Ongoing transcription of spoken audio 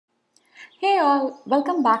Hey all,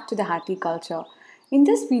 welcome back to the Horticulture. In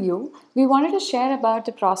this video, we wanted to share about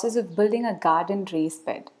the process of building a garden raised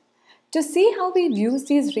bed. To see how we've used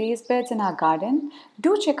these raised beds in our garden,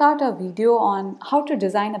 do check out our video on how to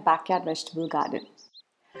design a backyard vegetable garden.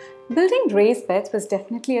 Building raised beds was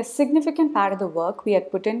definitely a significant part of the work we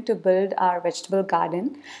had put in to build our vegetable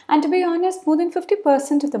garden, and to be honest, more than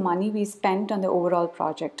 50% of the money we spent on the overall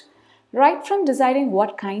project. Right from deciding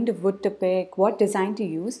what kind of wood to pick, what design to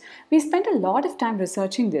use, we spent a lot of time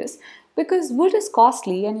researching this because wood is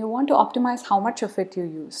costly and you want to optimize how much of it you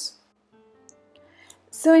use.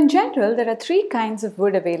 So in general, there are three kinds of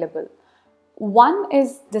wood available. One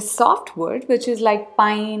is the soft wood, which is like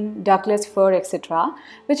pine, Douglas fir, etc.,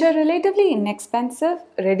 which are relatively inexpensive,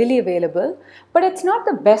 readily available, but it's not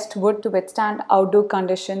the best wood to withstand outdoor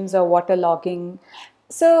conditions or waterlogging.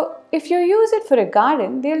 So if you use it for a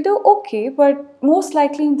garden, they'll do okay, but most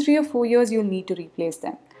likely in 3 or 4 years you'll need to replace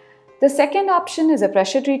them. The second option is a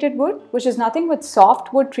pressure treated wood, which is nothing but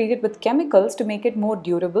soft wood treated with chemicals to make it more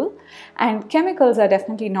durable, and chemicals are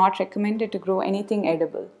definitely not recommended to grow anything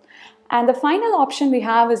edible. And the final option we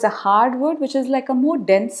have is a hardwood, which is like a more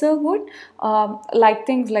denser wood, like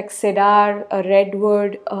things like cedar,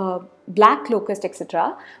 redwood, black locust,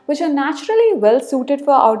 etc., which are naturally well suited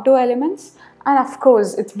for outdoor elements, and of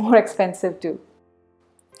course, it's more expensive too.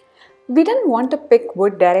 We didn't want to pick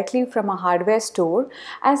wood directly from a hardware store,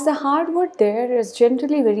 as the hardwood there is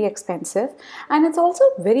generally very expensive and it's also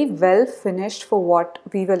very well finished for what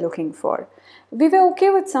we were looking for. We were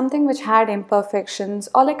okay with something which had imperfections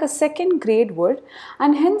or like a second grade wood,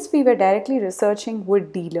 and hence we were directly researching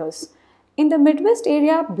wood dealers. In the Midwest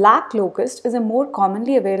area, black locust is a more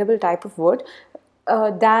commonly available type of wood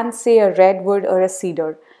than say a redwood or a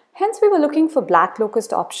cedar. Hence we were looking for black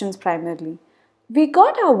locust options primarily. We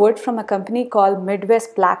got our wood from a company called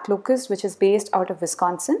Midwest Black Locust, which is based out of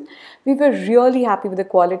Wisconsin. We were really happy with the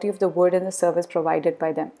quality of the wood and the service provided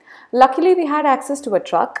by them. Luckily, we had access to a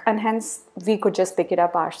truck and hence we could just pick it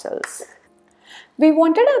up ourselves. We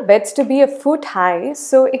wanted our beds to be a foot high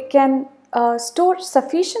so it can store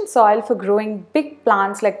sufficient soil for growing big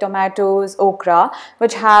plants like tomatoes, okra,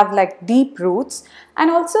 which have like deep roots, and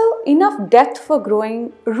also enough depth for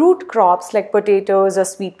growing root crops like potatoes or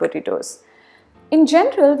sweet potatoes. In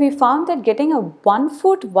general, we found that getting a 1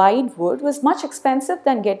 foot wide wood was much expensive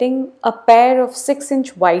than getting a pair of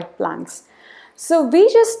 6-inch wide planks. So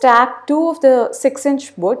we just stacked 2 of the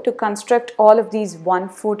 6-inch wood to construct all of these 1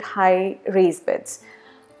 foot high raised beds.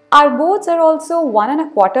 Our boards are also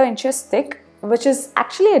 1¼ inches thick, which is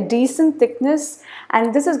actually a decent thickness,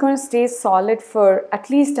 and this is going to stay solid for at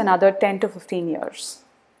least another 10 to 15 years.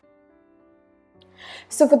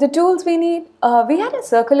 So for the tools we need, we had a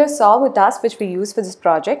circular saw with us which we used for this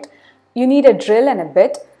project. You need a drill and a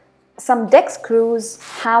bit, some deck screws,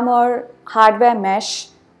 hammer, hardware mesh,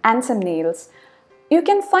 and some nails. You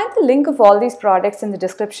can find the link of all these products in the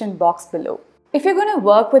description box below. If you're going to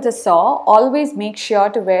work with a saw, always make sure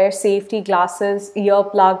to wear safety glasses,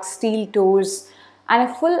 earplugs, steel toes, and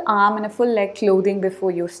a full arm and a full leg clothing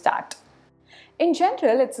before you start. In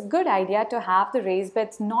general, it's a good idea to have the raised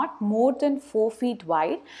beds not more than 4 feet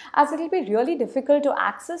wide, as it will be really difficult to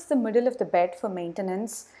access the middle of the bed for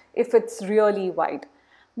maintenance if it's really wide.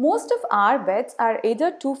 Most of our beds are either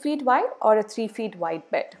 2 feet wide or a 3 feet wide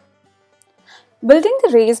bed. Building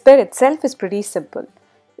the raised bed itself is pretty simple.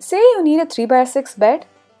 Say you need a 3x6 bed.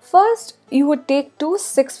 First, you would take 2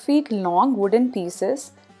 6 feet long wooden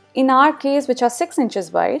pieces, in our case which are 6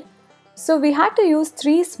 inches wide. So we had to use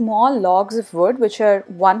 3 small logs of wood which are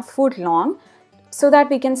 1 foot long so that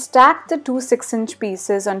we can stack the 2 6-inch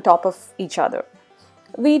pieces on top of each other.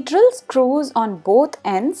 We drilled screws on both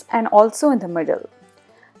ends and also in the middle.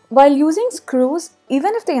 While using screws,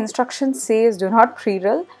 even if the instructions says do not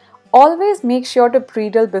pre-drill, always make sure to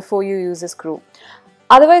pre-drill before you use a screw.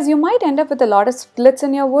 Otherwise, you might end up with a lot of splits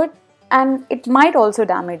in your wood and it might also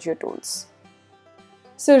damage your tools.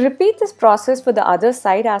 So repeat this process for the other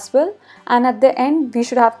side as well, and at the end we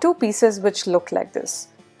should have 2 pieces which look like this.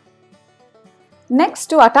 Next,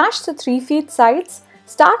 to attach the 3 feet sides,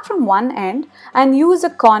 start from one end and use a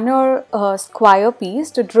corner square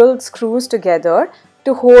piece to drill screws together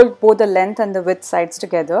to hold both the length and the width sides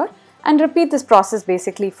together, and repeat this process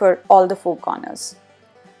basically for all the 4 corners.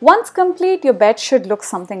 Once complete, your bed should look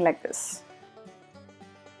something like this.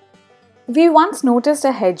 We once noticed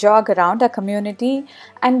a hedgehog around our community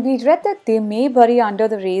and we read that they may bury under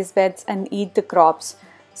the raised beds and eat the crops.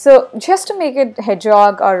 So just to make it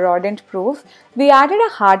hedgehog or rodent proof, we added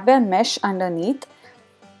a hardware mesh underneath.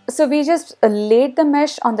 So we just laid the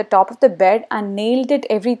mesh on the top of the bed and nailed it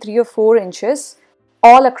every 3 or 4 inches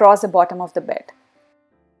all across the bottom of the bed.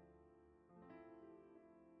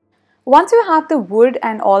 Once you have the wood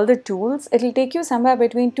and all the tools, it'll take you somewhere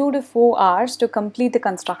between 2 to 4 hours to complete the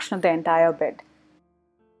construction of the entire bed.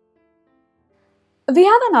 We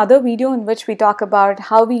have another video in which we talk about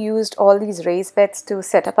how we used all these raised beds to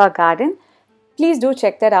set up our garden. Please do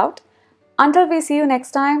check that out. Until we see you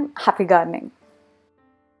next time, happy gardening.